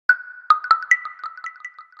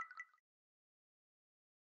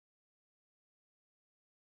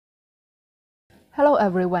Hello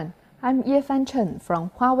everyone, I'm Yefan Chen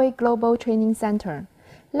from Huawei Global Training Center.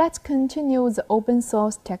 Let's continue the open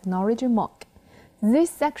source technology MOOC. This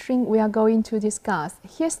section we are going to discuss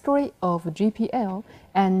history of GPL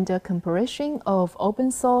and the comparison of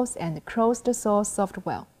open source and closed source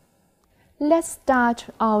software. Let's start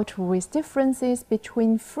out with differences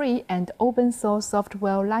between free and open source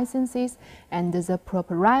software licenses and the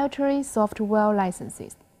proprietary software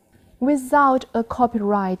licenses. Without a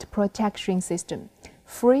copyright protection system,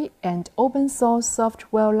 free and open source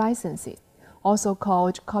software licenses, also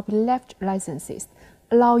called copyleft licenses,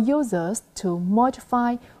 allow users to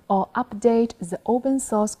modify or update the open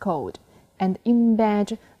source code and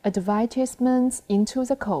embed advertisements into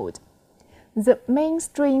the code. The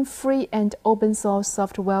mainstream free and open source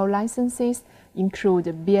software licenses include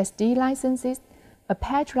BSD licenses,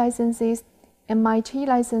 Apache licenses, MIT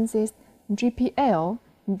licenses, GPL,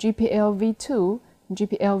 GPL v2,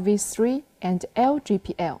 GPL v3, and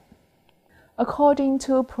LGPL. According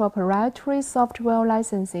to proprietary software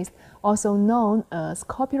licenses, also known as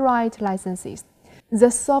copyright licenses,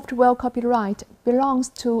 the software copyright belongs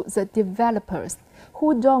to the developers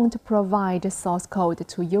who don't provide source code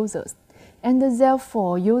to users, and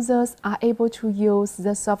therefore users are able to use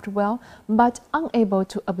the software but unable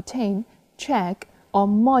to obtain, check, or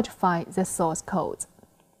modify the source code.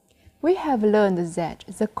 We have learned that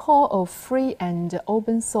the core of free and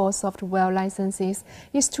open source software licenses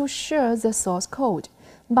is to share the source code,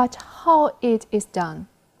 but how it is done?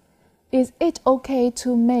 Is it okay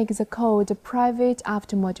to make the code private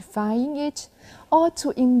after modifying it, or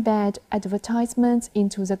to embed advertisements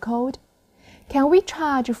into the code? Can we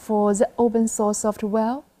charge for the open source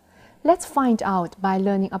software? Let's find out by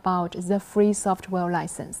learning about the free software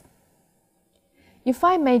license. If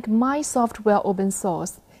I make my software open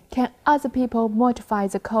source, can other people modify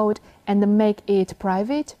the code and make it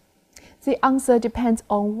private? The answer depends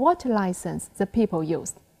on what license the people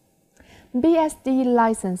use. BSD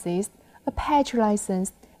licenses, Apache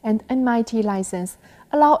license, and MIT license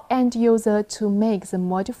allow end user to make the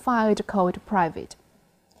modified code private,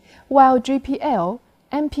 while GPL,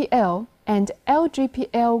 MPL, and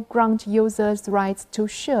LGPL grant users rights to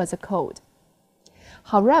share the code.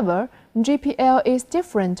 However, GPL is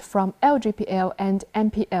different from LGPL and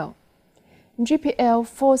MPL. GPL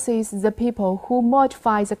forces the people who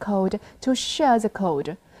modify the code to share the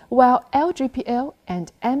code, while LGPL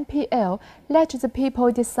and MPL let the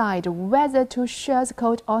people decide whether to share the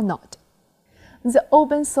code or not. The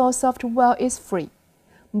open source software is free,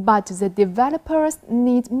 but the developers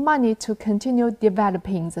need money to continue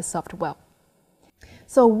developing the software.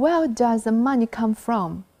 So where does the money come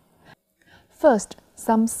from? First,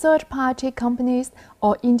 some third-party companies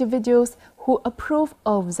or individuals who approve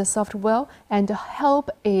of the software and help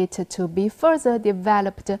it to be further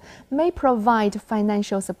developed may provide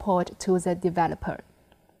financial support to the developer.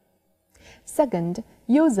 Second,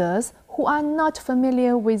 users who are not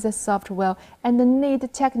familiar with the software and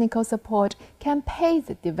need technical support can pay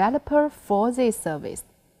the developer for this service.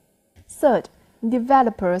 Third,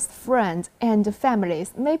 developers, friends, and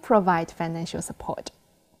families may provide financial support.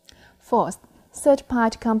 Fourth,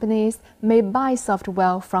 third-party companies may buy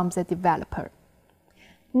software from the developer.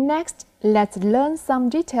 Next, let's learn some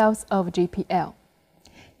details of GPL.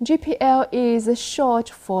 GPL is short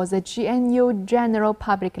for the GNU General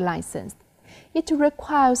Public License. It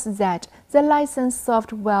requires that the licensed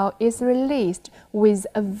software is released with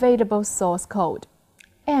available source code,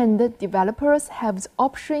 and developers have the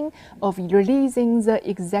option of releasing the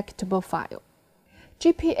executable file.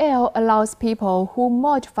 GPL allows people who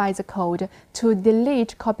modify the code to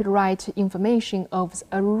delete copyright information of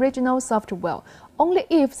the original software only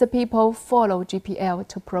if the people follow GPL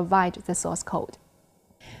to provide the source code.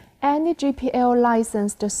 Any GPL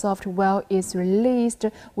licensed software is released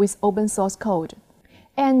with open source code,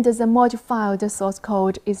 and the modified source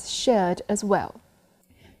code is shared as well.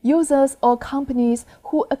 Users or companies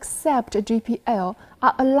who accept GPL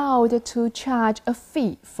are allowed to charge a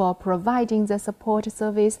fee for providing the support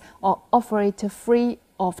service or offer it free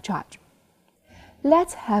of charge.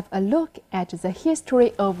 Let's have a look at the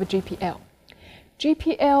history of GPL.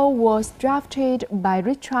 GPL was drafted by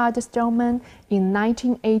Richard Stallman in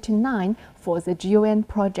 1989 for the GON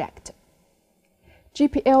project.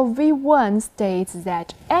 GPL v1 states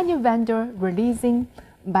that any vendor releasing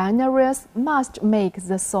binaries must make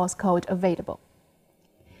the source code available.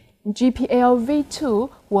 GPL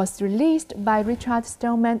v2 was released by Richard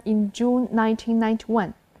Stallman in June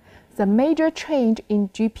 1991. The major change in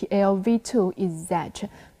GPL v2 is that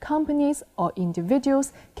companies or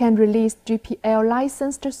individuals can release GPL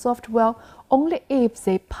licensed software only if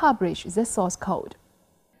they publish the source code.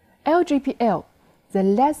 LGPL The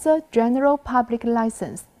Lesser General Public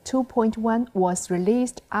License 2.1 was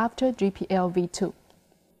released after GPL v2.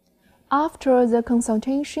 After the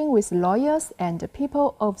consultation with lawyers and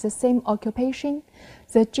people of the same occupation,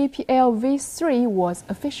 the GPL v3 was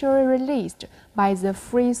officially released by the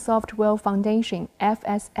Free Software Foundation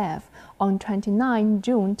 (FSF) on 29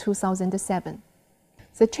 June 2007.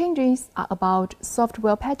 The changes are about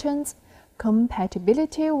software patents,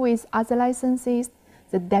 compatibility with other licenses,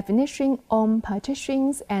 the definition on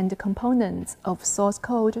partitions and components of source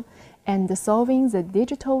code, and solving the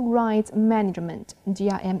digital rights management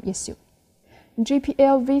 (DRM) issue.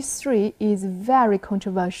 GPL v3 is very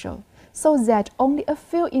controversial, so that only a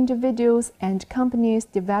few individuals and companies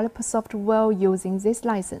develop software using this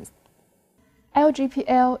license.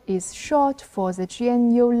 LGPL is short for the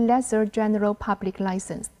GNU Lesser General Public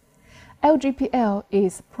License. LGPL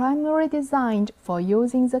is primarily designed for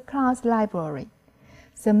using the class library.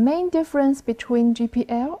 The main difference between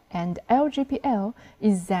GPL and LGPL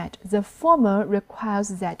is that the former requires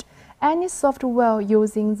that any software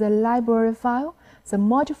using the library file, the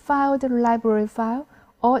modified library file,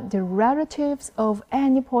 or derivatives of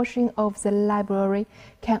any portion of the library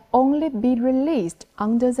can only be released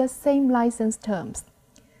under the same license terms,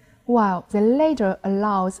 while the latter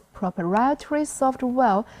allows proprietary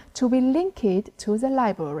software to be linked to the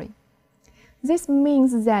library. This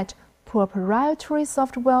means that proprietary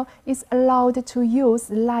software is allowed to use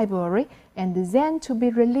the library and then to be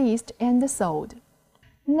released and sold.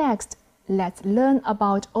 Next, let's learn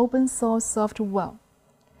about open source software.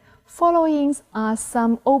 Following are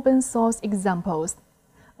some open source examples: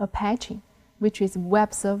 Apache, which is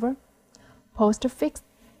web server; Postfix,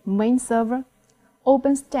 main server;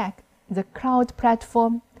 OpenStack, the cloud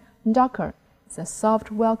platform; Docker, the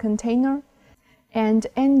software container; and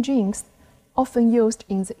Nginx, often used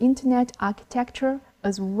in the Internet architecture,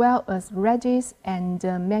 as well as Redis and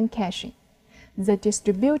Memcached, the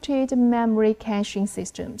distributed memory caching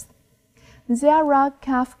systems. There are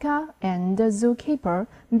Kafka and Zookeeper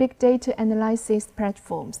big data analysis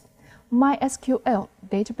platforms, MySQL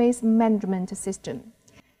database management system,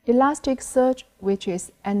 Elasticsearch, which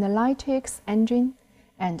is analytics engine,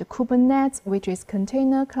 and Kubernetes, which is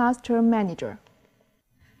container cluster manager.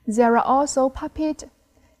 There are also Puppet,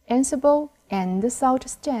 Ansible, and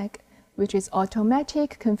SaltStack, which is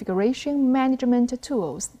automatic configuration management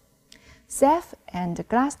tools, Ceph and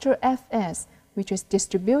GlusterFS, which is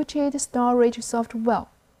distributed storage software,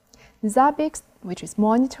 Zabbix, which is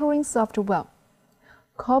monitoring software,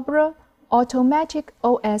 Cobra, automatic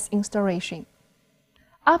OS installation.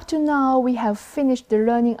 Up to now, we have finished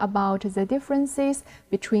learning about the differences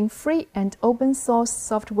between free and open source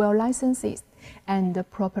software licenses and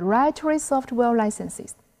proprietary software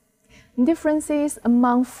licenses. Differences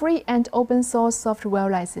among free and open source software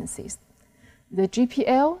licenses. The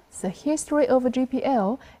GPL, the history of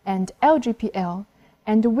GPL, and LGPL,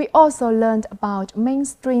 and we also learned about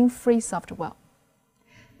mainstream free software.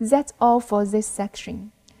 That's all for this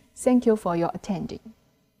section. Thank you for your attending.